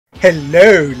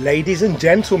Hello ladies and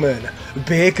gentlemen,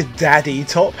 Big Daddy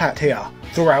Top Hat here.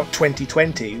 Throughout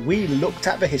 2020 we looked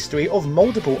at the history of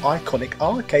multiple iconic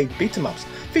arcade beat-em-ups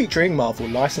featuring Marvel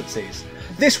licenses.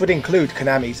 This would include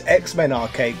Konami's X-Men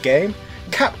arcade game,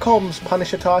 Capcom's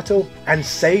Punisher title and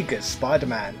Sega's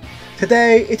Spider-Man.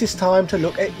 Today it is time to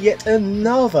look at yet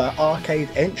another arcade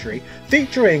entry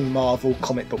featuring Marvel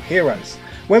comic book heroes,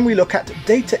 when we look at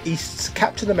Data East's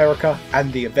Captain America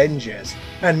and The Avengers,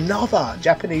 another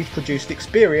Japanese produced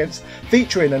experience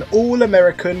featuring an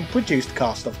all-American produced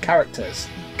cast of characters.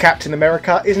 Captain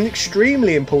America is an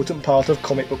extremely important part of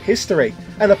comic book history,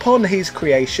 and upon his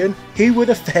creation he would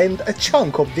offend a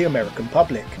chunk of the American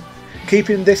public.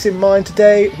 Keeping this in mind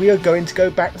today, we are going to go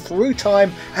back through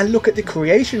time and look at the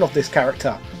creation of this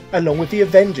character, along with the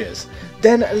Avengers,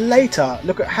 then later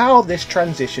look at how this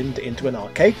transitioned into an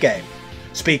arcade game.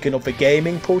 Speaking of the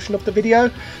gaming portion of the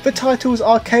video, the title's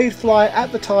arcade flyer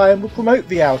at the time would promote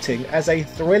the outing as a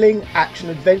thrilling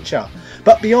action-adventure,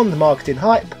 but beyond the marketing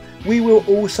hype, we will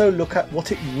also look at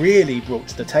what it really brought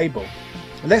to the table.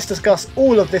 Let's discuss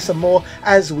all of this and more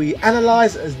as we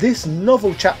analyse this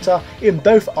novel chapter in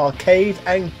both arcade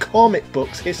and comic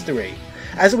books history,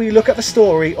 as we look at the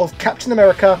story of Captain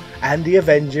America and the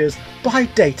Avengers by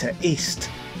Data East.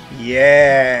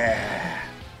 Yeah!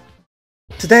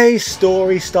 Today's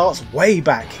story starts way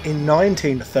back in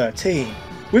 1913,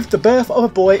 with the birth of a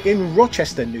boy in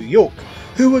Rochester, New York,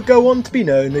 who would go on to be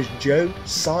known as Joe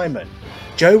Simon.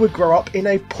 Joe would grow up in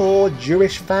a poor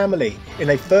Jewish family in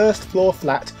a first-floor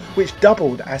flat which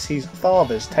doubled as his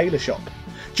father's tailor shop.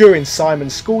 During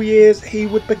Simon's school years, he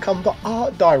would become the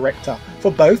art director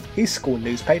for both his school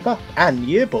newspaper and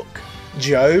yearbook.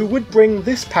 Joe would bring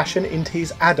this passion into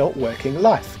his adult working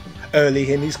life.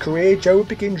 Early in his career, Joe would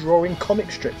begin drawing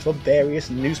comic strips for various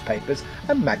newspapers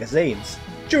and magazines.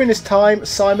 During this time,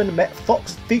 Simon met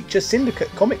Fox Feature Syndicate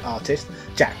comic artist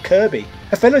Jack Kirby,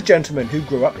 a fellow gentleman who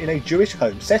grew up in a Jewish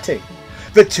home setting.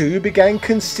 The two began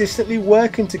consistently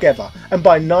working together, and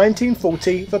by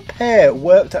 1940 the pair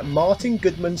worked at Martin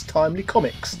Goodman's Timely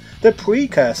Comics, the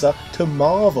precursor to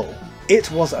Marvel. It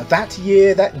was that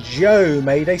year that Joe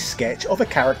made a sketch of a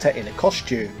character in a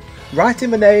costume,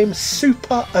 writing the name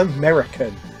Super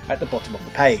American at the bottom of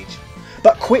the page,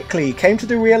 but quickly came to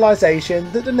the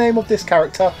realisation that the name of this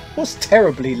character was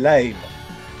terribly lame.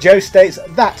 Joe states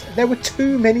that there were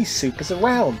too many supers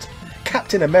around.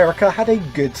 Captain America had a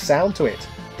good sound to it.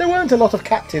 There weren't a lot of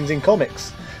captains in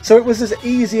comics, so it was as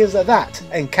easy as that,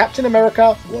 and Captain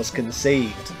America was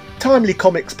conceived. Timely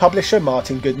Comics publisher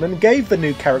Martin Goodman gave the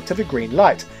new character the green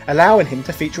light, allowing him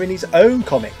to feature in his own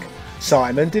comic.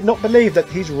 Simon did not believe that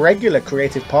his regular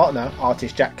creative partner,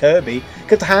 artist Jack Kirby,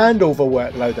 could handle the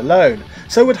workload alone,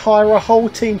 so would hire a whole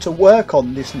team to work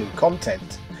on this new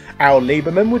content. Al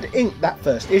Lieberman would ink that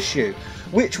first issue,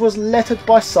 which was lettered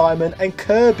by Simon and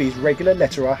Kirby's regular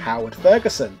letterer Howard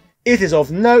Ferguson. It is of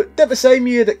note that the same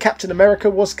year that Captain America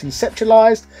was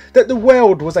conceptualised, that the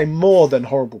world was a more than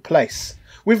horrible place,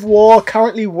 with war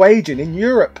currently waging in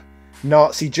Europe.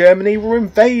 Nazi Germany were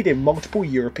invading multiple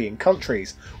European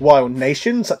countries, while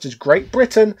nations such as Great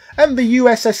Britain and the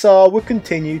USSR would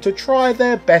continue to try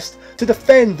their best to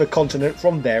defend the continent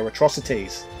from their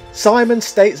atrocities. Simon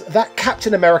states that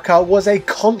Captain America was a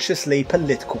consciously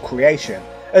political creation,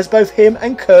 as both him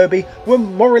and Kirby were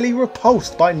morally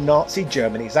repulsed by Nazi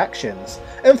Germany's actions,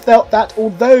 and felt that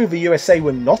although the USA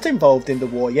were not involved in the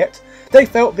war yet, they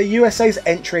felt the USA's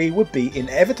entry would be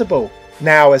inevitable.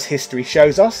 Now, as history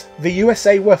shows us, the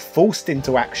USA were forced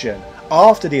into action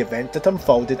after the event that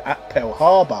unfolded at Pearl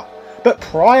Harbor, but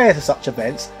prior to such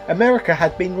events, America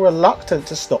had been reluctant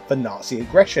to stop the Nazi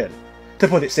aggression. To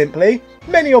put it simply,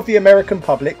 many of the American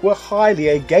public were highly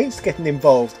against getting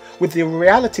involved with the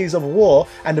realities of war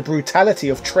and the brutality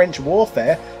of trench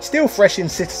warfare still fresh in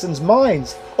citizens'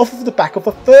 minds off of the back of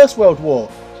the First World War,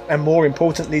 and more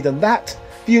importantly than that,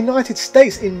 the United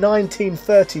States in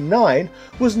 1939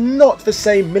 was not the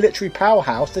same military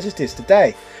powerhouse that it is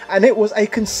today, and it was a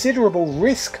considerable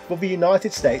risk for the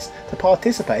United States to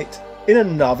participate in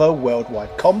another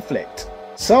worldwide conflict.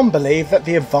 Some believe that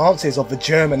the advances of the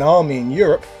German army in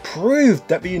Europe proved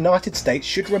that the United States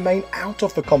should remain out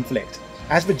of the conflict,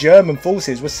 as the German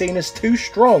forces were seen as too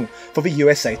strong for the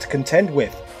USA to contend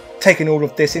with. Taking all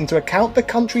of this into account, the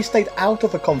country stayed out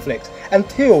of the conflict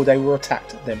until they were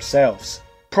attacked themselves.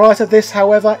 Prior to this,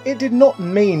 however, it did not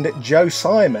mean that Joe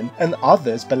Simon and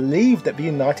others believed that the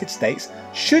United States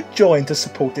should join to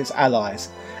support its allies,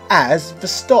 as the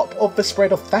stop of the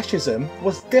spread of fascism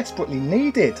was desperately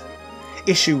needed.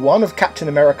 Issue 1 of Captain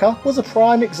America was a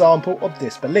prime example of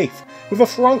this belief, with a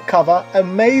front cover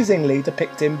amazingly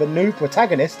depicting the new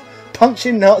protagonist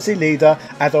punching Nazi leader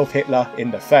Adolf Hitler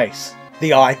in the face.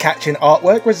 The eye-catching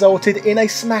artwork resulted in a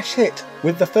smash hit,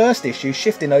 with the first issue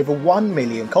shifting over 1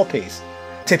 million copies.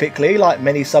 Typically, like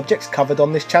many subjects covered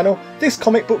on this channel, this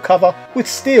comic book cover would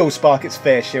still spark its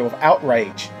fair share of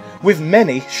outrage, with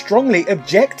many strongly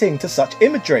objecting to such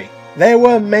imagery. There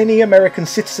were many American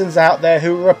citizens out there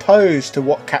who were opposed to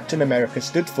what Captain America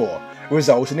stood for,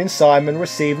 resulting in Simon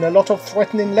receiving a lot of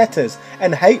threatening letters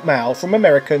and hate mail from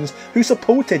Americans who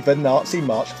supported the Nazi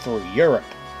march through Europe.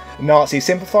 Nazi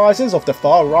sympathisers of the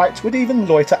far right would even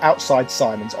loiter outside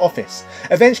Simon's office,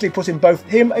 eventually putting both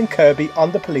him and Kirby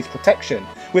under police protection,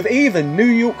 with even New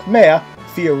York Mayor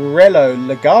Fiorello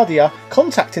LaGuardia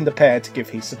contacting the pair to give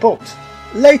his support.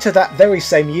 Later that very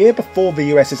same year, before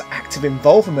the US's active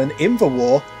involvement in the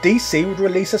war, DC would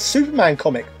release a Superman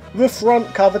comic, with a front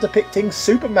cover depicting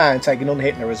Superman taking on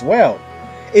Hitler as well.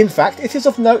 In fact, it is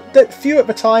of note that few at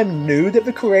the time knew that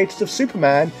the creators of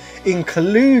Superman,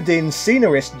 including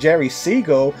scenarist Jerry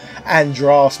Siegel and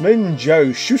draftsman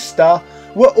Joe Shuster,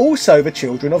 were also the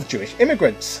children of Jewish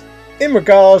immigrants. In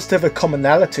regards to the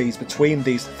commonalities between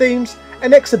these themes,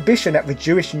 an exhibition at the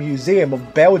Jewish Museum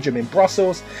of Belgium in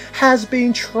Brussels has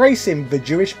been tracing the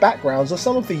Jewish backgrounds of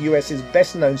some of the US's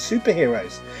best known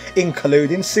superheroes,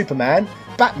 including Superman,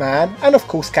 Batman and of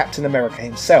course Captain America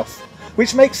himself,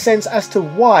 which makes sense as to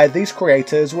why these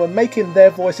creators were making their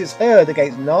voices heard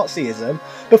against Nazism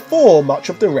before much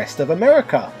of the rest of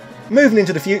America. Moving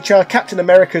into the future, Captain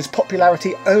America's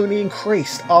popularity only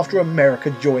increased after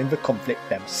America joined the conflict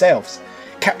themselves.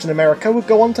 Captain America would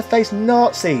go on to face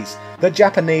Nazis, the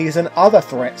Japanese and other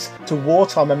threats to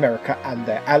wartime America and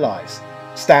their allies.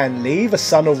 Stan Lee, the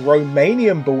son of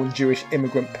Romanian-born Jewish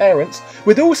immigrant parents,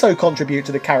 would also contribute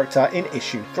to the character in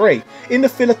issue 3, in the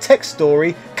filler text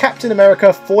story Captain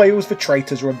America Foils the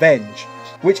Traitor's Revenge,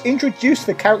 which introduced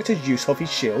the character's use of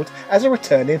his shield as a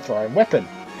returning throwing weapon.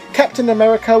 Captain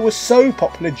America was so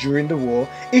popular during the war,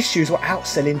 issues were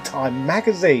outselling Time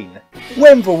magazine.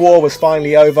 When the war was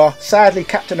finally over, sadly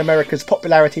Captain America's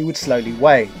popularity would slowly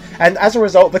wane, and as a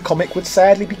result the comic would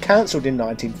sadly be cancelled in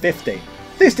 1950.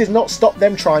 This did not stop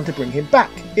them trying to bring him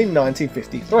back in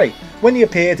 1953, when he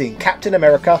appeared in Captain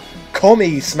America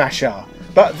Commie Smasher,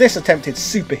 but this attempted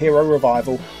superhero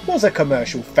revival was a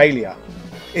commercial failure.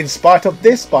 In spite of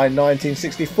this, by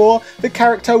 1964, the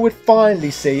character would finally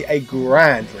see a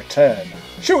grand return.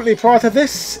 Shortly prior to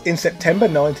this, in September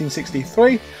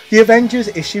 1963, The Avengers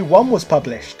issue 1 was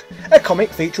published, a comic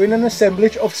featuring an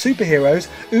assemblage of superheroes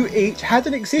who each had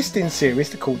an existing series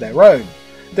to call their own.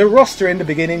 The roster in the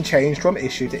beginning changed from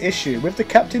issue to issue, with the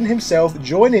Captain himself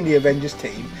joining the Avengers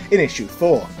team in issue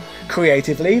 4.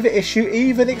 Creatively, the issue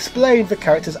even explained the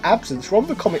character's absence from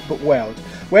the comic book world,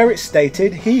 where it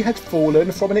stated he had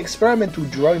fallen from an experimental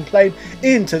drone plane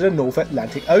into the North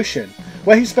Atlantic Ocean,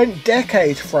 where he spent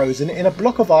decades frozen in a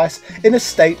block of ice in a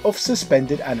state of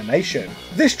suspended animation.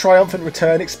 This triumphant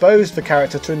return exposed the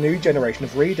character to a new generation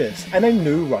of readers and a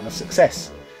new run of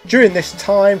success. During this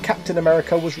time, Captain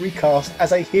America was recast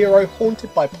as a hero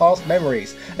haunted by past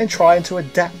memories and trying to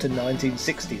adapt to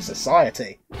 1960s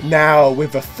society. Now,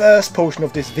 with the first portion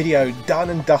of this video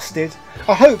done and dusted,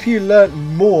 I hope you learnt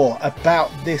more about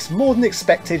this more than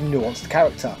expected nuanced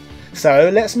character.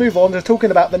 So let's move on to talking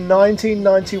about the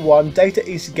 1991 Data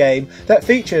East game that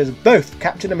features both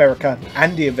Captain America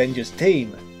and the Avengers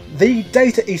team. The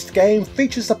Data East game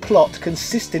features a plot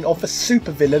consisting of the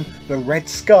supervillain, the Red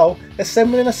Skull,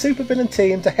 assembling a supervillain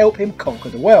team to help him conquer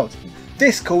the world.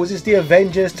 This causes the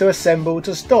Avengers to assemble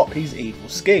to stop his evil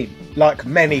scheme. Like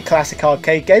many classic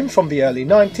arcade games from the early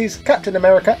 90s, Captain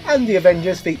America and the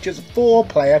Avengers features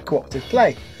 4-player cooperative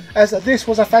play, as this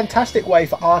was a fantastic way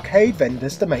for arcade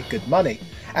vendors to make good money,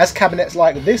 as cabinets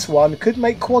like this one could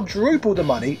make quadruple the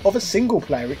money of a single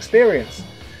player experience.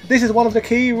 This is one of the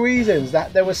key reasons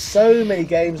that there were so many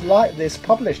games like this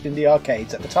published in the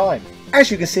arcades at the time.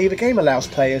 As you can see, the game allows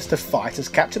players to fight as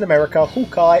Captain America,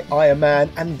 Hawkeye, Iron Man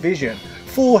and Vision,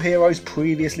 4 heroes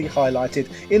previously highlighted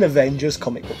in Avengers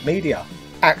comic book media.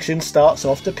 Action starts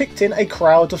off depicting a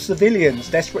crowd of civilians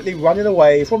desperately running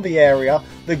away from the area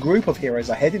the group of heroes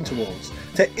are heading towards,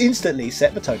 to instantly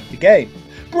set the tone of the game.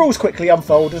 Brawls quickly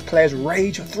unfold as players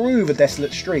rage through the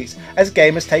desolate streets as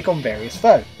gamers take on various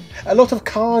foes. A lot of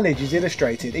carnage is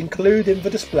illustrated, including the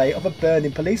display of a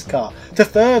burning police car, to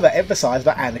further emphasise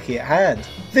the anarchy at hand.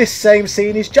 This same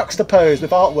scene is juxtaposed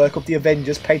with artwork of the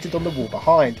Avengers painted on the wall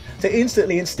behind, to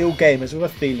instantly instill gamers with a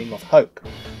feeling of hope.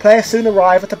 Players soon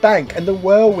arrive at a bank and the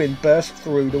whirlwind bursts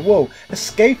through the wall,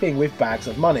 escaping with bags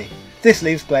of money. This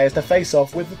leaves players to face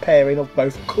off with the pairing of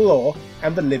both Claw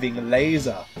and the Living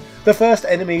Laser, the first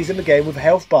enemies in the game with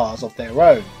health bars of their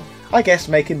own, I guess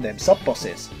making them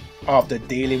sub-bosses. After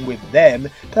dealing with them,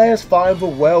 players find the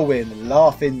Whirlwind,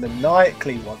 laughing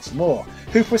maniacally once more,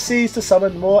 who proceeds to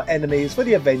summon more enemies for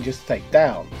the Avengers to take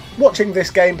down. Watching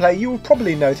this gameplay, you will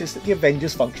probably notice that the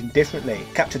Avengers function differently.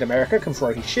 Captain America can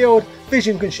throw his shield,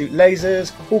 Vision can shoot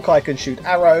lasers, Hawkeye can shoot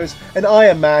arrows, and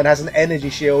Iron Man has an energy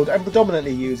shield and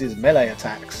predominantly uses melee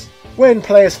attacks. When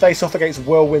players face off against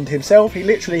Whirlwind himself, he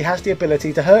literally has the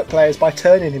ability to hurt players by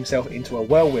turning himself into a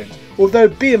whirlwind. Although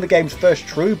being the game's first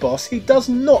true boss, he does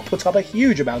not put up a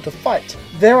huge amount of fight.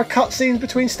 There are cutscenes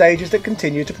between stages that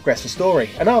continue to progress the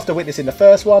story, and after witnessing the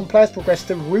first one, players progress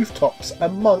to rooftops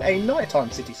among a nighttime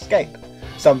cityscape.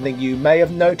 Something you may have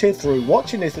noted through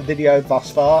watching this video thus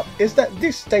far is that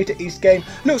this Data East game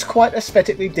looks quite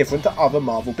aesthetically different to other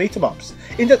Marvel beat-em-ups,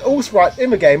 in that all sprites in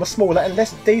the game are smaller and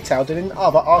less detailed than in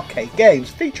other arcade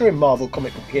games featuring Marvel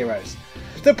comic book heroes.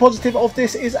 The positive of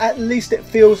this is at least it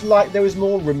feels like there is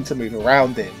more room to move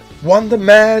around in. Wonder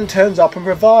Man turns up and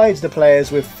provides the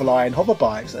players with flying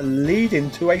hoverbikes, leading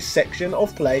to a section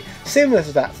of play similar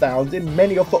to that found in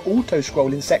many of the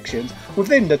auto-scrolling sections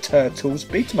within the Turtles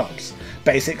beat-em-ups,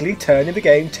 basically turning the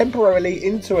game temporarily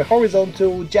into a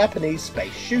horizontal Japanese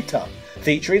space shooter,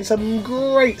 featuring some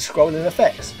great scrolling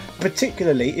effects,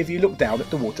 particularly if you look down at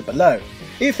the water below.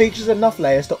 It features enough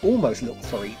layers to almost look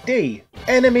 3D.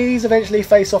 Enemies eventually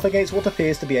face off against what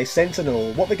appears to be a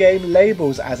Sentinel, what the game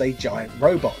labels as a giant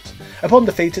robot. Upon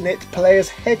defeating it, players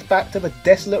head back to the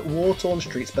desolate war-torn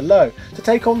streets below to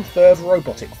take on further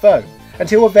robotic foe,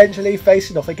 until eventually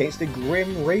facing off against the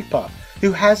Grim Reaper,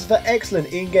 who has the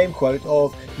excellent in-game quote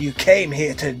of "You came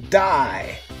here to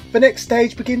die." The next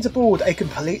stage begins aboard a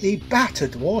completely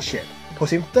battered warship,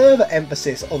 putting further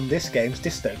emphasis on this game's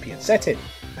dystopian setting.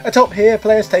 Atop here,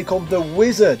 players take on the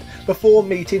Wizard before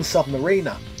meeting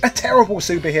Submariner, a terrible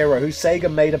superhero who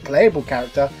Sega made a playable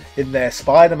character in their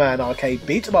Spider-Man arcade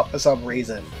beat-em-up for some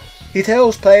reason. He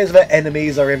tells players that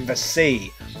enemies are in the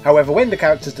sea, however when the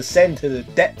characters descend to the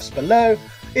depths below,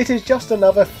 it is just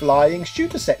another flying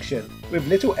shooter section, with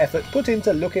little effort put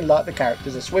into looking like the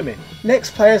characters are swimming.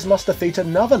 Next, players must defeat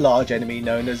another large enemy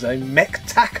known as a Mech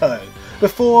Taco,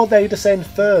 before they descend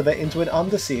further into an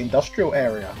undersea industrial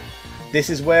area. This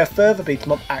is where further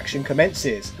beat-em-up action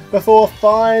commences, before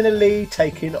finally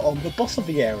taking on the boss of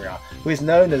the area, who is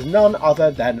known as none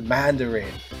other than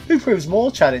Mandarin, who proves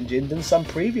more challenging than some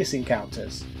previous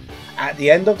encounters. At the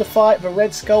end of the fight, the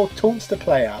Red Skull taunts the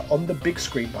player on the big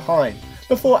screen behind,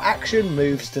 before action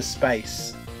moves to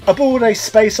space. Aboard a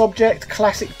space object,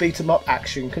 classic beat-em-up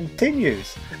action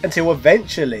continues, until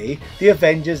eventually the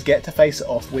Avengers get to face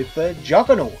off with the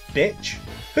Juggernaut, bitch,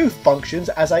 who functions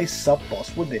as a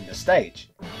sub-boss within the stage.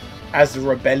 As the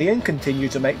Rebellion continue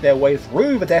to make their way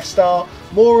through the Death Star,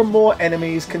 more and more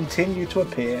enemies continue to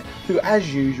appear who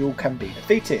as usual can be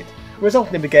defeated,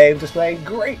 resulting in the game displaying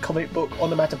great comic book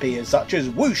onomatopoeias such as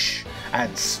whoosh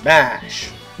and smash.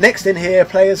 Next in here,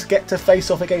 players get to face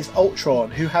off against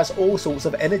Ultron, who has all sorts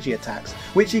of energy attacks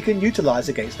which he can utilise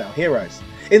against our heroes.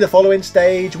 In the following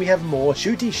stage, we have more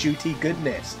shooty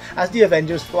goodness, as the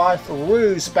Avengers fly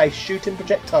through space shooting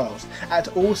projectiles at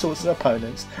all sorts of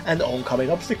opponents and oncoming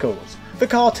obstacles. The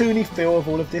cartoony feel of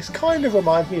all of this kind of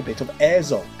reminds me a bit of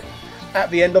Airzonk. At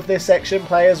the end of this section,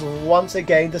 players once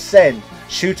again descend,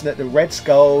 shooting at the Red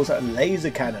Skull's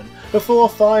laser cannon, before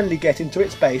finally getting to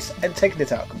its base and taking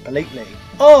it out completely.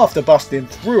 After busting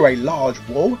through a large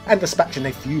wall and dispatching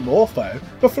a few more foe,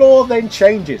 the floor then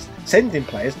changes, sending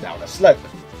players down a slope.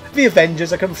 The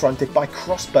Avengers are confronted by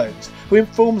Crossbones, who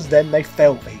informs them they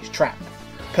fell for his trap.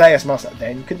 Players must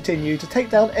then continue to take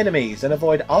down enemies and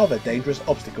avoid other dangerous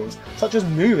obstacles such as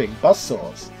moving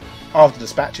buzzsaws. After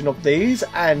dispatching of these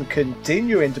and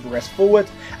continuing to progress forward,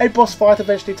 a boss fight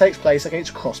eventually takes place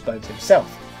against Crossbones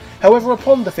himself. However,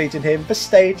 upon defeating him, the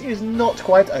stage is not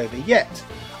quite over yet.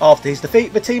 After his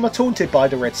defeat, the team are taunted by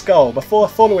the Red Skull before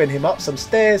following him up some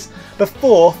stairs,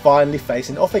 before finally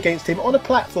facing off against him on a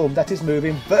platform that is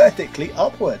moving vertically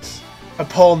upwards.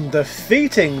 Upon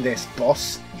defeating this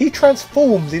boss, he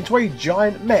transforms into a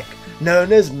giant mech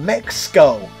known as Mech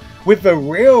Skull, with the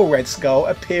real Red Skull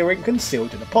appearing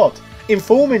concealed in a pod,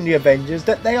 informing the Avengers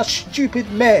that they are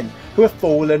stupid men who have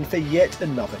fallen for yet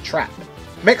another trap.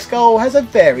 Mech Skull has a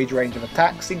varied range of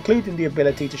attacks, including the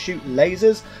ability to shoot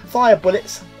lasers, fire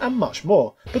bullets and much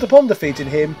more, but upon defeating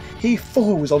him, he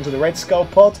falls onto the Red Skull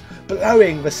pod,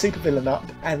 blowing the supervillain up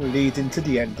and leading to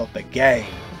the end of the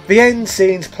game. The end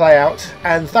scenes play out,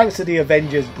 and thanks to the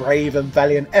Avengers' brave and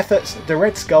valiant efforts, the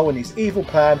Red Skull and his evil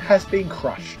plan has been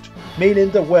crushed, meaning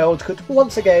the world could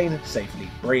once again safely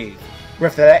breathe.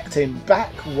 Reflecting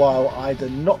back, while I do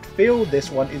not feel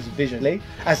this one is visually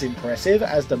as impressive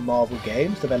as the Marvel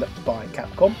games developed by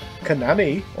Capcom,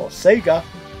 Konami or Sega,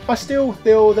 I still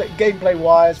feel that gameplay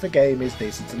wise the game is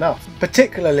decent enough,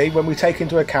 particularly when we take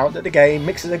into account that the game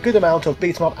mixes a good amount of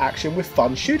beat 'em up action with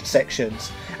fun shooter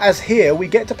sections, as here we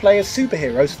get to play as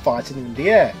superheroes fighting in the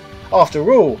air.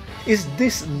 After all, is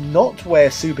this not where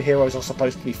superheroes are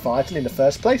supposed to be fighting in the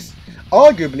first place?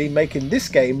 Arguably making this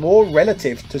game more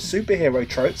relative to superhero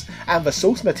tropes and the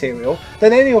source material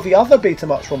than any of the other beat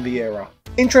 'em ups from the era.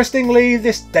 Interestingly,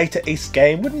 this Data East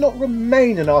game would not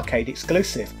remain an arcade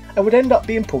exclusive and would end up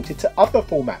being ported to other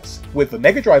formats, with the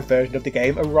Mega Drive version of the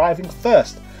game arriving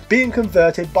first, being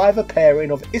converted by the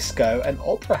pairing of ISCO and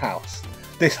Opera House.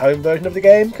 This home version of the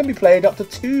game can be played up to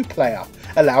 2-player,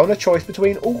 allowing a choice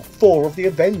between all 4 of the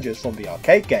Avengers from the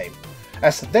arcade game.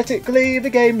 Aesthetically, the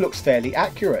game looks fairly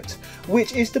accurate,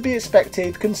 which is to be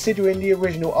expected considering the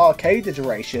original arcade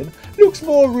iteration looks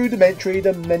more rudimentary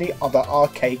than many other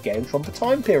arcade games from the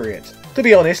time period. To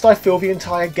be honest, I feel the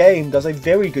entire game does a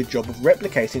very good job of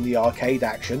replicating the arcade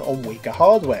action on weaker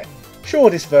hardware.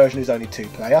 Sure, this version is only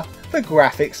 2-player, the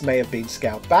graphics may have been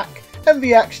scaled back, and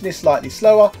the action is slightly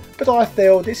slower, but I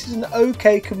feel this is an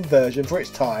okay conversion for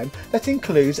its time that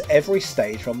includes every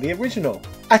stage from the original.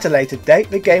 At a later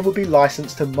date, the game will be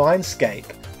licensed to Mindscape,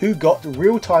 who got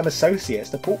Real-Time Associates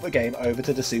to port the game over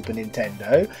to the Super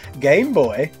Nintendo, Game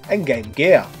Boy and Game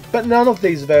Gear, but none of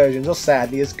these versions are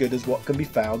sadly as good as what can be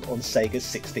found on Sega's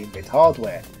 16-bit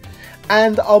hardware,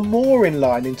 and are more in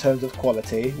line in terms of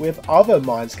quality with other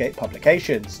Mindscape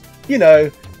publications. You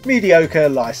know, mediocre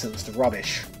licensed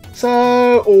rubbish.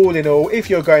 So, all in all, if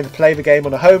you're going to play the game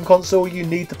on a home console, you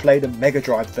need to play the Mega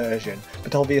Drive version,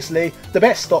 but obviously, the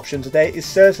best option today is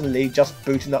certainly just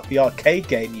booting up the arcade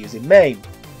game using MAME.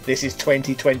 This is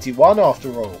 2021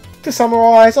 after all. To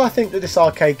summarise, I think that this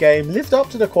arcade game lived up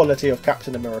to the quality of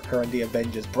Captain America and the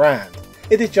Avengers brand.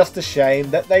 It is just a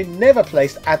shame that they never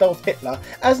placed Adolf Hitler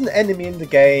as an enemy in the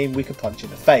game we could punch in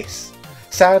the face.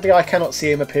 Sadly, I cannot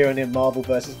see him appearing in Marvel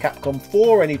vs. Capcom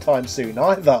 4 anytime soon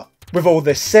either. With all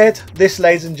this said, this,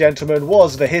 ladies and gentlemen,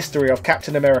 was the history of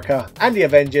Captain America and the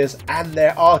Avengers and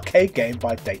their arcade game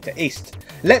by Data East.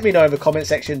 Let me know in the comment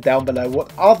section down below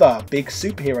what other big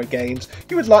superhero games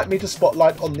you would like me to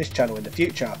spotlight on this channel in the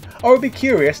future. I would be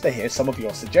curious to hear some of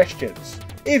your suggestions.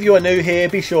 If you are new here,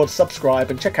 be sure to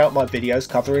subscribe and check out my videos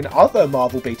covering other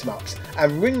Marvel beat 'em ups,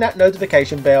 and ring that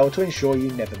notification bell to ensure you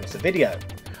never miss a video.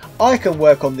 I can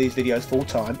work on these videos full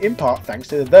time in part thanks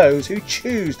to those who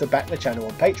choose to back the channel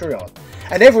on Patreon,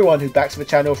 and everyone who backs the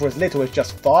channel for as little as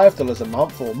just $5 a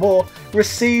month or more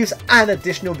receives an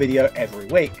additional video every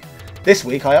week. This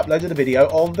week I uploaded a video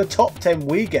on the top 10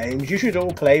 Wii games you should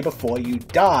all play before you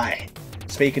die.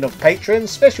 Speaking of patrons,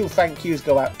 special thank yous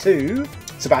go out to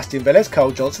Sebastian Velez, Carl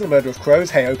Johnson, The Murder of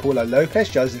Crows, Heyo Paulo Lopez,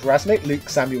 Joseph Razmik, Luke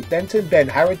Samuel Denton, Ben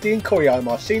Harradine, Corey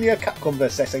Omar Sr., Capcom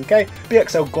vs SNK,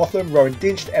 BXL Gotham, Rowan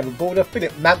Dinch, Evan Border,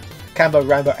 Philip Mamp, Cambo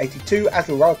Rambo 82,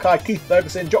 Aslo Rakai, Keith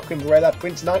Ferguson, Joaquin Varela,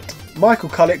 Prince Knight, Michael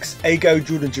Cullix, Ago,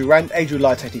 Jordan Durant, Adriel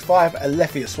Light 85,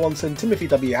 Alethea Swanson, Timothy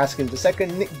W. Haskins II,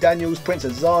 Nick Daniels, Prince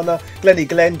Azana, Glennie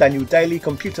Glenn, Daniel Daly,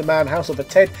 Computer Man, House of a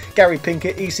Ted, Gary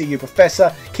Pinkett, ECU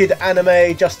Professor, Kid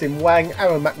Anime, Justin Wang,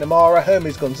 Aaron McNamara,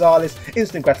 Hermes Gonzalez,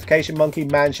 Instant Gratification Monkey,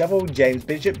 Man Shovel, James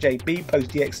Bishop, JB, Post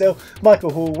DXL, Michael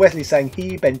Hall, Wesley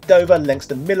Sanghi, Ben Dover,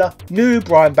 Langston Miller, New,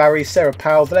 Brian Barry, Sarah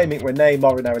Powell, Vladimir Renee,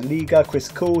 Marinara Liga, Chris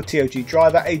Cool, TOG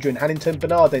Driver, Adrian Hannington,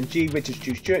 Bernard NG, Richard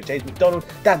Stu Stewart, James McDonald,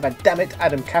 Dan Van Dammit,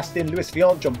 Adam Castin, Lewis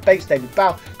Viant, John Bates, David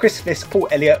Bow, Chris Fisk, Paul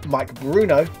Elliott, Mike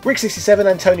Bruno, Rick67,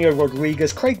 Antonio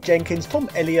Rodriguez, Craig Jenkins, Tom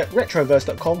Elliott,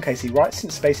 Retroverse.com, Casey Wright,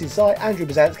 Synth Spaces, Zai, Andrew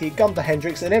Bazansky, Gunther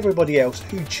Hendricks, and everybody else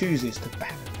who chooses to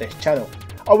back this channel.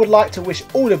 I would like to wish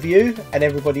all of you and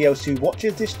everybody else who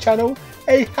watches this channel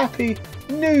a happy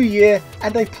new year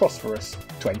and a prosperous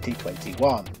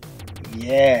 2021.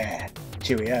 Yeah,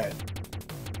 cheerio.